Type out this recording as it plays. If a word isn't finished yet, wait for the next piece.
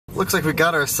looks like we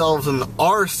got ourselves an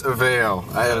arse Aveo.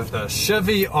 The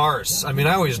Chevy Ars. I mean,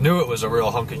 I always knew it was a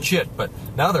real hunk of shit, but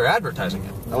now they're advertising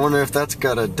it. I wonder if that's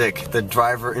got a dick. The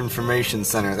Driver Information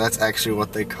Center. That's actually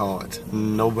what they call it.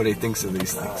 Nobody thinks of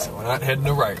these things. We're not heading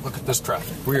to right. Look at this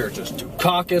traffic. We are just too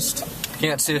caucused.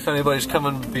 Can't see if anybody's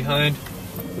coming behind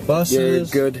the buses.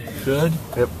 Yeah, good. Good.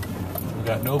 Yep. We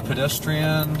got no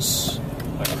pedestrians.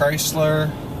 A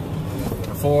Chrysler.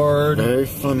 A Ford. Very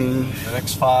funny. An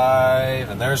X5.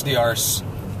 And there's the Arse.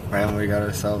 And we got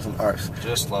ourselves an arse.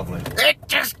 Just lovely. It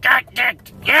just got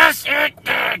dicked. Yes, it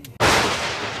did.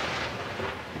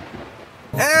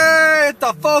 Hey,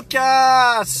 the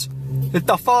focus! It's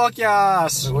the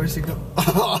focus! Where's he go?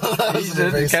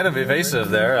 He's kind of evasive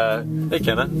there. Hey,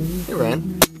 Kenna. Hey,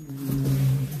 Ryan.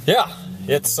 Yeah,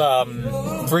 it's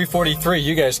 3:43.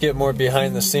 You guys get more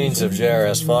behind the scenes of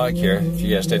JRSVlog here. If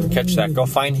you guys didn't catch that, go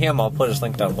find him. I'll put his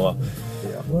link down below.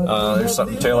 There's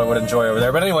something Taylor would enjoy over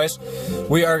there. But anyways,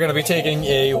 we are going to be taking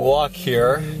a walk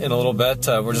here in a little bit.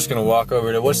 We're just going to walk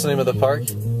over to, what's the name of the park?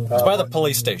 It's by the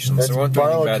police station, so we won't do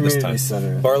anything bad this time.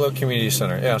 Center. Barlow Community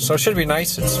Center. Yeah, so it should be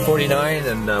nice. It's 49,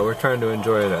 and we're trying to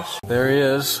enjoy this. There he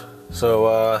is.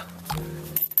 So,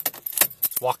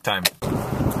 walk time.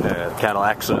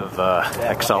 Cadillacs of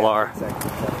XLR.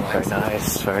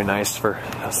 Very nice for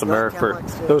us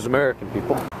those American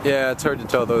people. Yeah, it's hard to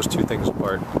tell those two things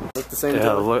apart. Look the same.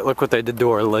 Yeah, look what they did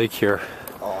to our lake here.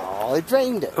 Oh, they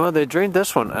drained it. Well, they drained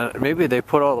this one. Maybe they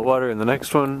put all the water in the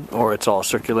next one, or it's all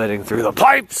circulating through the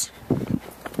pipes.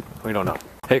 We don't know.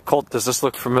 Hey, Colt, does this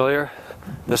look familiar?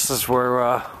 This is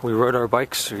where we rode our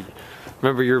bikes.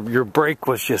 Remember, your brake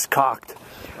was just cocked.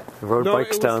 We rode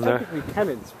bikes down there.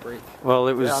 Kennan's brake. Well,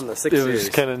 it was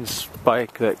Kennan's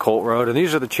bike that Colt rode, and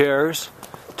these are the chairs.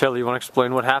 Taylor, you want to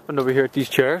explain what happened over here at these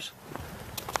chairs?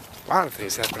 A lot of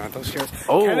things happened on those chairs.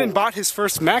 Oh. Kennan bought his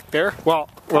first Mac there. Well,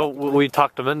 we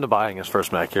talked him into buying his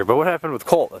first Mac here, but what happened with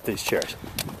Colt at these chairs?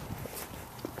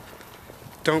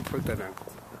 don't put that out.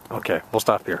 Okay, we'll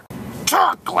stop here.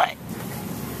 Chocolate.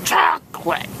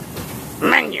 Chocolate.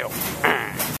 Menu.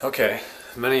 Okay,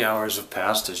 many hours have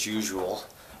passed as usual.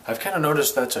 I've kind of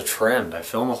noticed that's a trend. I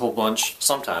film a whole bunch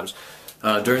sometimes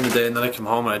during the day, and then I come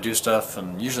home and I do stuff,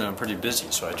 and usually I'm pretty busy,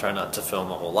 so I try not to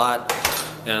film a whole lot.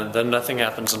 And then nothing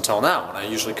happens until now, when I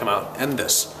usually come out and end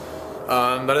this.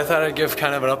 But I thought I'd give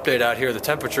kind of an update out here. The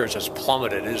temperature has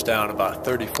plummeted. It is down about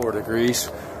 34 degrees.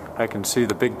 I can see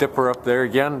the Big Dipper up there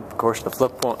again. Of course, the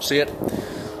flip won't see it.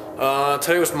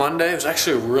 Today was Monday. It was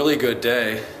actually a really good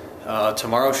day.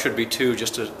 Tomorrow should be too,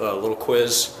 just a little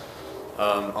quiz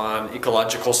on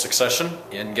ecological succession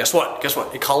in, guess what? Guess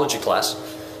what? Ecology class.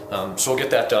 So we'll get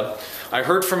that done. I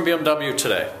heard from BMW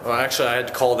today. Well, actually, I had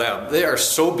to call them. They are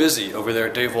so busy over there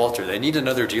at Dave Walter. They need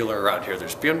another dealer around here.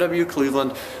 There's BMW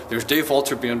Cleveland, there's Dave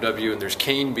Walter BMW, and there's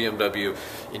Kane BMW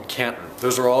in Canton.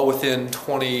 Those are all within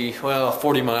 40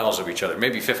 miles of each other,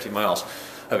 maybe 50 miles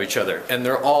of each other. And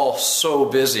they're all so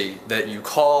busy that you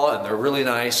call and they're really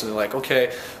nice and they're like,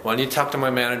 okay, well, I need to talk to my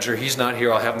manager. He's not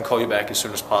here. I'll have him call you back as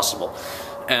soon as possible.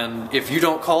 And if you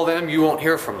don't call them, you won't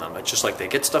hear from them. It's just like they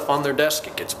get stuff on their desk,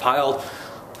 it gets piled,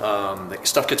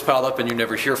 stuff gets piled up and you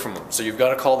never hear from them. So you've got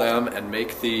to call them and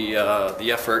make the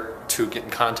effort to get in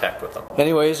contact with them.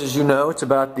 Anyways, as you know, it's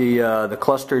about the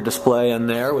cluster display in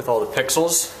there with all the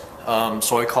pixels.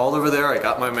 So I called over there, I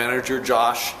got my manager,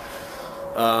 Josh.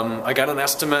 I got an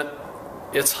estimate.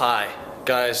 It's high.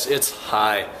 Guys, it's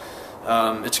high.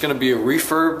 It's going to be a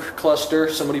refurb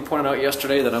cluster. Somebody pointed out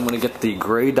yesterday that I'm going to get the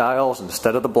gray dials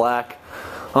instead of the black.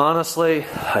 Honestly,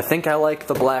 I think I like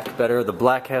the black better. The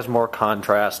black has more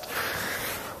contrast.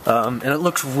 And it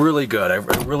looks really good. I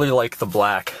really like the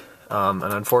black. And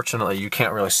unfortunately, you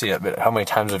can't really see it, but how many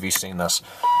times have you seen this?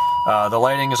 The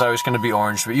lighting is always going to be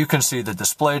orange, but you can see the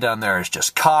display down there is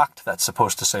just cocked. That's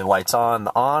supposed to say lights on.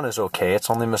 The on is okay. It's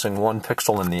only missing one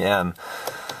pixel in the N.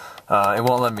 It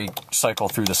won't let me cycle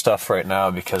through the stuff right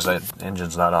now because the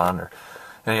engine's not on or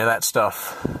any of that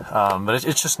stuff. But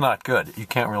it's just not good. You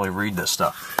can't really read this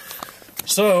stuff.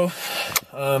 So,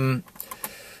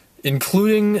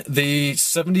 including the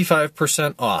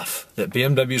 75% off that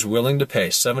BMW is willing to pay,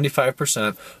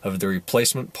 75% of the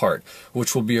replacement part,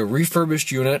 which will be a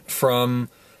refurbished unit from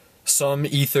some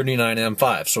E39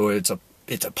 M5. So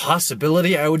it's a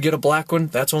possibility I would get a black one.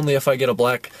 That's only if I get a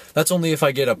black. That's only if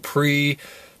I get a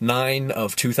pre-9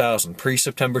 of 2000,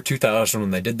 pre-September 2000 when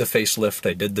they did the facelift,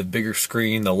 they did the bigger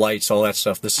screen, the lights, all that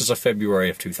stuff. This is a February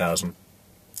of 2000.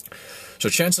 So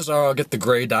chances are I'll get the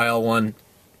gray dial one.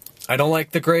 I don't like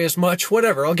the gray as much,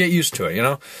 whatever, I'll get used to it, you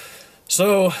know?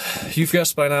 So, you've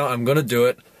guessed by now, I'm going to do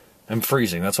it. I'm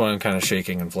freezing, that's why I'm kind of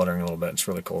shaking and fluttering a little bit. It's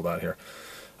really cold out here.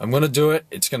 I'm going to do it.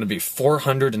 It's going to be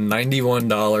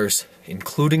 $491,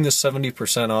 including the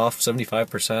 70% off,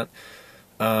 75%.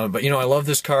 But you know, I love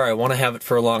this car. I want to have it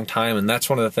for a long time, and that's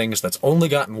one of the things that's only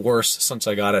gotten worse since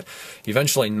I got it.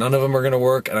 Eventually, none of them are going to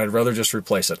work, and I'd rather just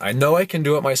replace it. I know I can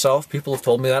do it myself. People have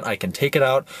told me that. I can take it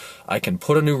out. I can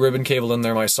put a new ribbon cable in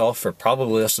there myself for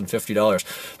probably less than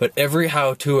 $50. But every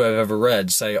how-to I've ever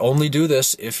read say only do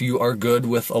this if you are good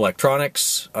with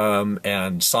electronics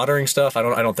and soldering stuff. I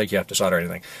don't think you have to solder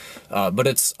anything. But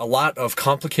it's a lot of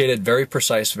complicated, very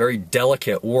precise, very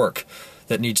delicate work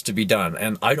that needs to be done,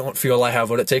 and I don't feel I have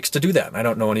what it takes to do that. I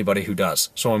don't know anybody who does.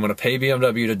 So I'm going to pay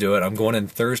BMW to do it. I'm going in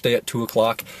Thursday at 2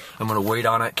 o'clock. I'm going to wait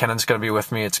on it. Kennan's going to be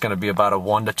with me. It's going to be about a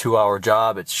 1 to 2 hour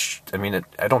job. I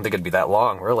don't think it'd be that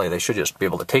long, really. They should just be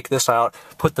able to take this out,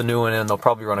 put the new one in. They'll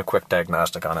probably run a quick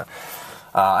diagnostic on it.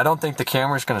 I don't think the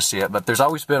camera's going to see it, but there's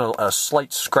always been a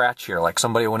slight scratch here, like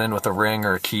somebody went in with a ring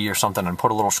or a key or something and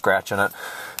put a little scratch in it.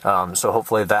 So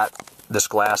hopefully this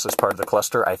glass is part of the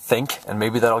cluster, I think, and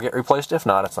maybe that'll get replaced. If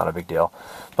not, it's not a big deal.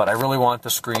 But I really want the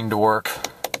screen to work.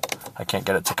 I can't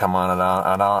get it to come on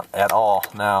at all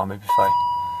now. Maybe if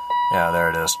yeah, there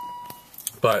it is.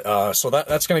 But so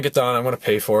that's going to get done. I'm going to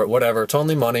pay for it, whatever. It's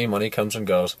only money. Money comes and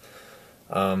goes.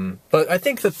 But I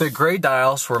think that the gray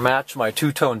dials will match my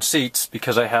two-tone seats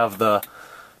because I have the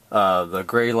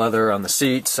gray leather on the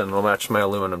seats, and will match my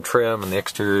aluminum trim, and the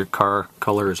exterior car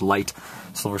color is light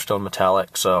Silverstone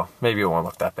metallic, so maybe it won't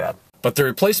look that bad. But the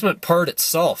replacement part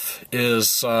itself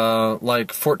is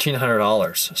like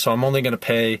 $1,400, so I'm only going to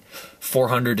pay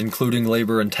 $400 including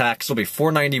labor and tax. It'll be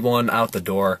 $491 out the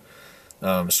door.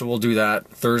 So we'll do that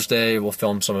Thursday. We'll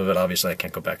film some of it. Obviously, I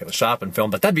can't go back in the shop and film,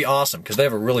 but that'd be awesome because they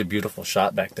have a really beautiful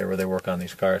shot back there where they work on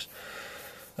these cars.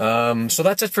 So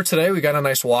that's it for today. We got a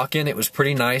nice walk-in. It was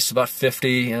pretty nice, about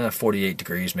 48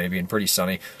 degrees maybe, and pretty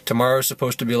sunny. Tomorrow's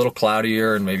supposed to be a little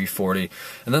cloudier and maybe 40.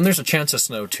 And then there's a chance of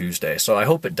snow Tuesday. So I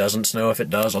hope it doesn't snow. If it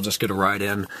does, I'll just get a ride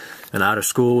in and out of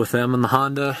school with them in the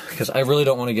Honda, because I really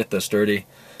don't want to get this dirty.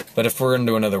 But if we're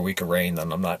into another week of rain,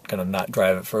 then I'm not going to not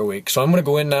drive it for a week. So I'm going to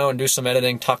go in now and do some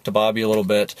editing, talk to Bobby a little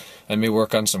bit, and maybe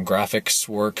work on some graphics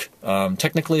work.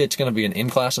 Technically, it's going to be an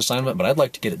in-class assignment, but I'd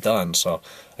like to get it done so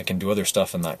I can do other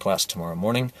stuff in that class tomorrow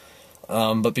morning.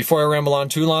 But before I ramble on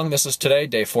too long, this is today,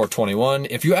 day 421.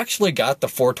 If you actually got the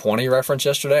 420 reference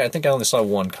yesterday, I think I only saw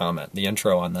one comment. The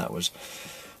intro on that was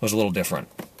a little different.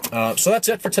 So that's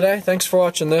it for today. Thanks for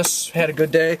watching this. Had a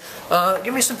good day.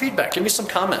 Give me some feedback. Give me some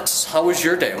comments. How was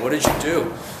your day? What did you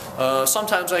do?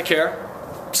 Sometimes I care.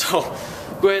 So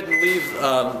go ahead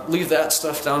and leave that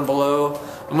stuff down below.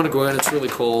 I'm going to go in. It's really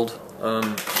cold.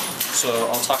 So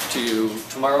I'll talk to you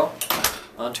tomorrow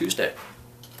on Tuesday.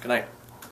 Good night.